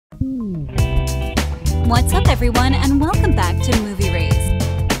What's up everyone, and welcome back to Movie Rays.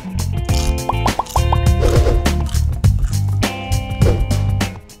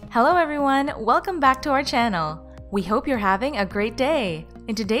 Hello everyone, welcome back to our channel. We hope you're having a great day.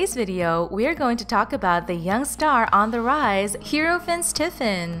 In today's video, we are going to talk about the young star on the rise, Hero Fiennes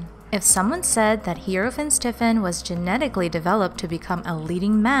Tiffin. If someone said that Hero Fiennes Tiffin was genetically developed to become a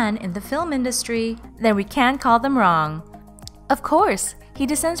leading man in the film industry, then we can't call them wrong. Of course, he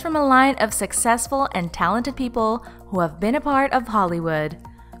descends from a line of successful and talented people who have been a part of Hollywood.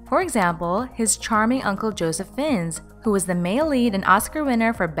 For example, his charming uncle Joseph Fiennes, who was the male lead and Oscar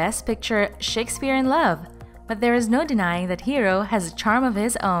winner for Best Picture Shakespeare in Love. But there is no denying that Hero has a charm of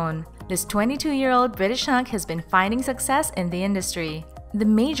his own. This 22-year-old British hunk has been finding success in the industry. The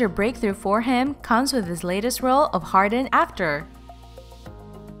major breakthrough for him comes with his latest role of Hardin after.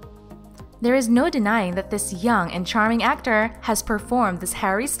 There is no denying that this young and charming actor has performed this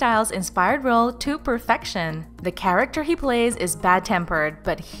Harry Styles-inspired role to perfection. The character he plays is bad-tempered,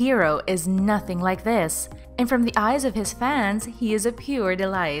 but Hero is nothing like this. And from the eyes of his fans, he is a pure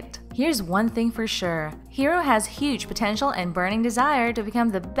delight. Here's one thing for sure. Hero has huge potential and burning desire to become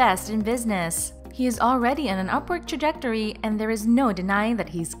the best in business. He is already on an upward trajectory, and there is no denying that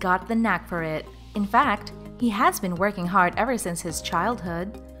he's got the knack for it. In fact, he has been working hard ever since his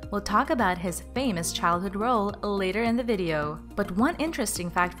childhood. We'll talk about his famous childhood role later in the video. But one interesting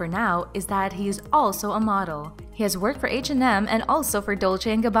fact for now is that he is also a model. He has worked for H&M and also for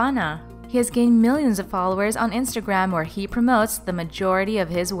Dolce & Gabbana. He has gained millions of followers on Instagram where he promotes the majority of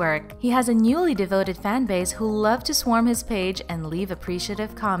his work. He has a newly devoted fan base who love to swarm his page and leave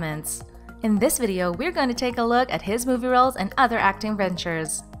appreciative comments. In this video, we're going to take a look at his movie roles and other acting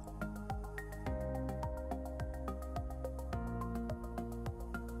ventures.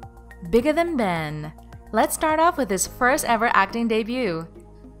 Bigger Than Ben. Let's start off with his first ever acting debut.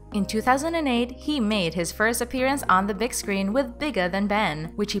 In 2008, he made his first appearance on the big screen with Bigger Than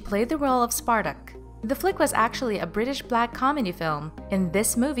Ben, which he played the role of Spartak. The flick was actually a British black comedy film. In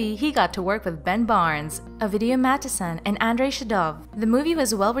this movie, he got to work with Ben Barnes, Ovidio Mattison, and Andrei Shadov. The movie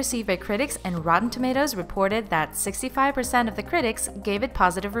was well received by critics, and Rotten Tomatoes reported that 65% of the critics gave it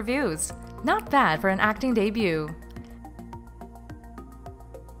positive reviews. Not bad for an acting debut.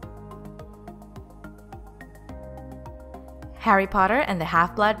 Harry Potter and the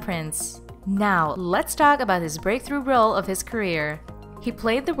Half Blood Prince. Now, let's talk about his breakthrough role of his career. He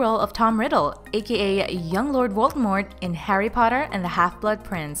played the role of Tom Riddle, aka young Lord Voldemort, in Harry Potter and the Half Blood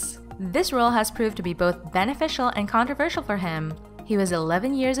Prince. This role has proved to be both beneficial and controversial for him. He was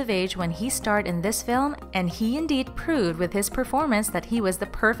 11 years of age when he starred in this film, and he indeed proved with his performance that he was the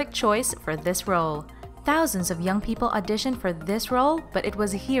perfect choice for this role. Thousands of young people auditioned for this role, but it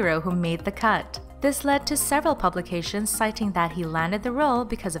was Hero who made the cut. This led to several publications citing that he landed the role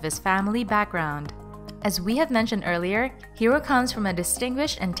because of his family background. As we have mentioned earlier, Hero comes from a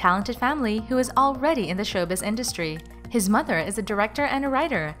distinguished and talented family who is already in the showbiz industry. His mother is a director and a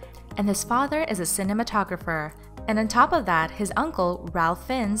writer, and his father is a cinematographer. And on top of that, his uncle, Ralph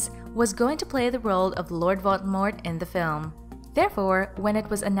Fiennes, was going to play the role of Lord Voldemort in the film. Therefore, when it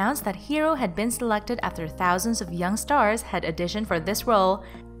was announced that Hero had been selected after thousands of young stars had auditioned for this role,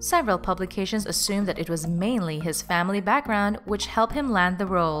 several publications assumed that it was mainly his family background which helped him land the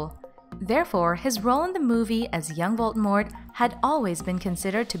role. Therefore, his role in the movie as young Voldemort had always been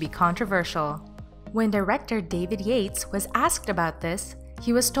considered to be controversial. When director David Yates was asked about this,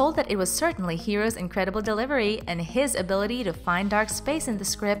 he was told that it was certainly Hero's incredible delivery and his ability to find dark space in the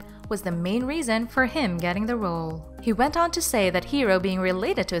script was the main reason for him getting the role. He went on to say that Hero being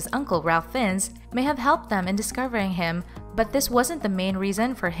related to his uncle Ralph Fiennes may have helped them in discovering him, but this wasn't the main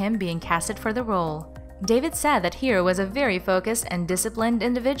reason for him being casted for the role. David said that Hero was a very focused and disciplined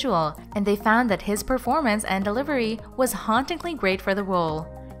individual, and they found that his performance and delivery was hauntingly great for the role.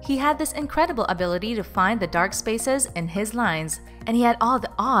 He had this incredible ability to find the dark spaces in his lines, and he had all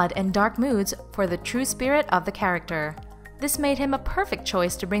the odd and dark moods for the true spirit of the character. This made him a perfect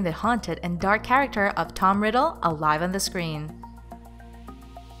choice to bring the haunted and dark character of Tom Riddle alive on the screen.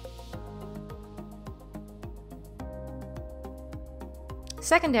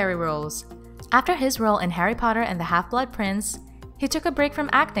 Secondary roles. After his role in Harry Potter and the Half Blood Prince, he took a break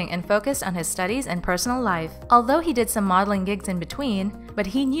from acting and focused on his studies and personal life. Although he did some modeling gigs in between, but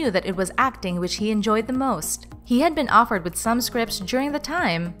he knew that it was acting which he enjoyed the most. He had been offered with some scripts during the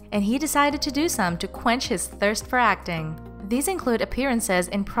time, and he decided to do some to quench his thirst for acting. These include appearances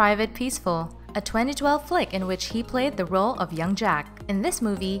in Private Peaceful, a 2012 flick in which he played the role of young Jack. In this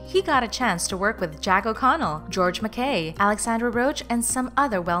movie, he got a chance to work with Jack O'Connell, George McKay, Alexandra Roach, and some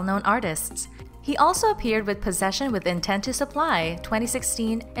other well-known artists. He also appeared with Possession with Intent to Supply,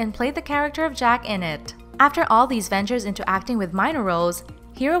 2016, and played the character of Jack in it. After all these ventures into acting with minor roles,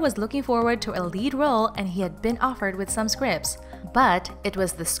 Hiro was looking forward to a lead role and he had been offered with some scripts. But it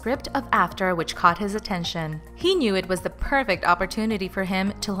was the script of After which caught his attention. He knew it was the perfect opportunity for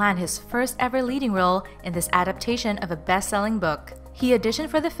him to land his first ever leading role in this adaptation of a best-selling book. He auditioned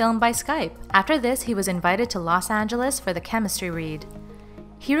for the film by Skype. After this, he was invited to Los Angeles for the chemistry read.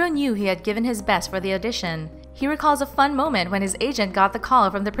 Hiro knew he had given his best for the audition. He recalls a fun moment when his agent got the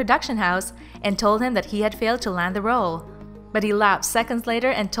call from the production house and told him that he had failed to land the role. But he laughed seconds later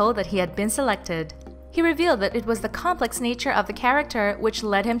and told that he had been selected. He revealed that it was the complex nature of the character which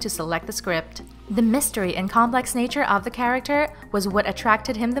led him to select the script. The mystery and complex nature of the character was what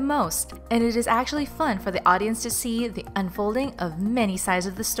attracted him the most, and it is actually fun for the audience to see the unfolding of many sides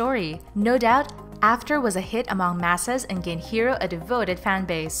of the story. No doubt, After was a hit among masses and gained Hiro a devoted fan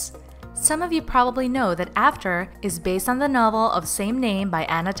base. Some of you probably know that After is based on the novel of same name by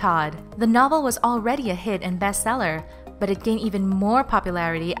Anna Todd. The novel was already a hit and bestseller, but it gained even more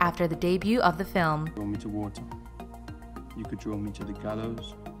popularity after the debut of the film. Draw me to water. You could draw me to the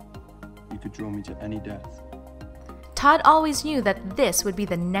gallows. You could draw me to any death. Todd always knew that this would be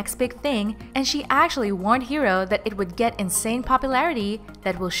the next big thing, and she actually warned Hiro that it would get insane popularity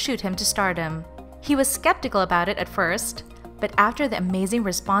that will shoot him to stardom. He was skeptical about it at first, but after the amazing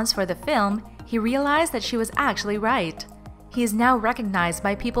response for the film, he realized that she was actually right. He is now recognized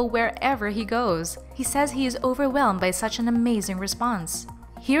by people wherever he goes. He says he is overwhelmed by such an amazing response.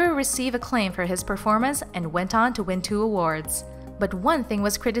 Hiro received acclaim for his performance and went on to win 2 awards. But one thing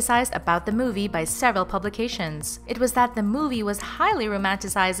was criticized about the movie by several publications. It was that the movie was highly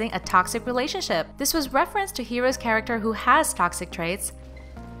romanticizing a toxic relationship. This was reference to Hiro's character who has toxic traits,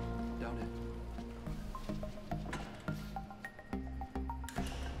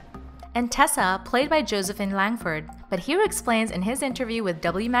 and Tessa, played by Josephine Langford. But Hiro explains in his interview with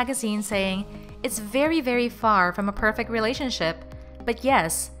W Magazine saying, "It's very, very far from a perfect relationship. But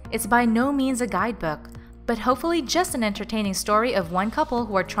yes, it's by no means a guidebook, but hopefully just an entertaining story of one couple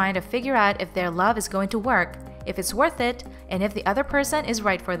who are trying to figure out if their love is going to work, if it's worth it, and if the other person is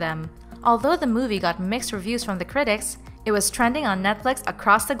right for them." Although the movie got mixed reviews from the critics, it was trending on Netflix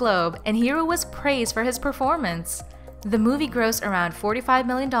across the globe, and Hiro was praised for his performance. The movie grossed around $45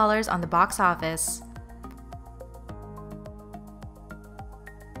 million on the box office.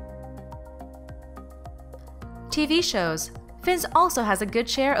 TV shows. Fiennes also has a good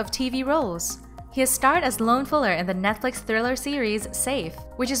share of TV roles. He has starred as Lone Fuller in the Netflix thriller series Safe,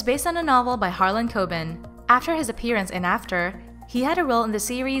 which is based on a novel by Harlan Coben. After his appearance in After, he had a role in the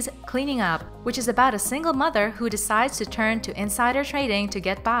series Cleaning Up, which is about a single mother who decides to turn to insider trading to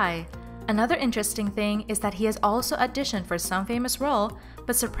get by. Another interesting thing is that he has also auditioned for some famous role,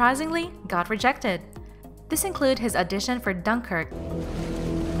 but surprisingly got rejected. This includes his audition for Dunkirk,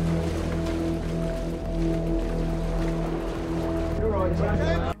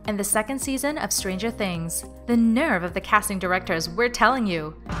 and the second season of Stranger Things. The nerve of the casting directors, we're telling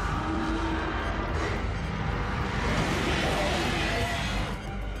you!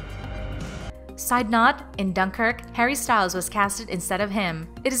 Side note, in Dunkirk, Harry Styles was casted instead of him.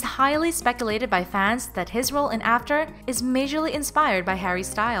 It is highly speculated by fans that his role in After is majorly inspired by Harry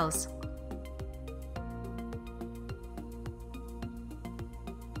Styles.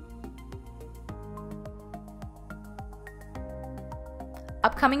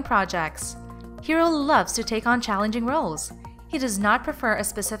 Upcoming projects. Hiro loves to take on challenging roles. He does not prefer a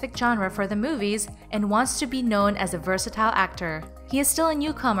specific genre for the movies and wants to be known as a versatile actor. He is still a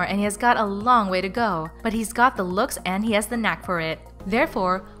newcomer and he has got a long way to go, but he's got the looks and he has the knack for it.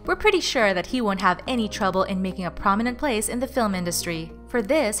 Therefore, we're pretty sure that he won't have any trouble in making a prominent place in the film industry. For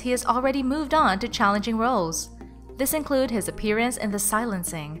this, he has already moved on to challenging roles. This includes his appearance in The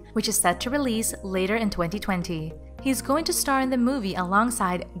Silencing, which is set to release later in 2020. He's going to star in the movie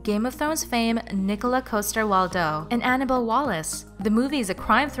alongside Game of Thrones fame Nicola Coster-Waldau and Annabelle Wallis. The movie is a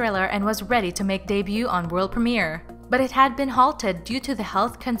crime thriller and was ready to make debut on world premiere, but it had been halted due to the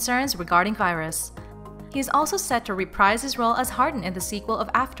health concerns regarding virus. He is also set to reprise his role as Hardin in the sequel of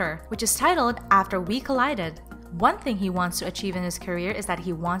After, which is titled After We Collided. One thing he wants to achieve in his career is that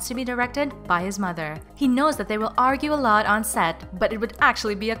he wants to be directed by his mother. He knows that they will argue a lot on set, but it would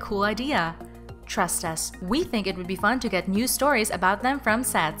actually be a cool idea. Trust us, we think it would be fun to get news stories about them from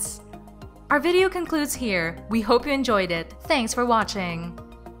sets. Our video concludes here. We hope you enjoyed it. Thanks for watching.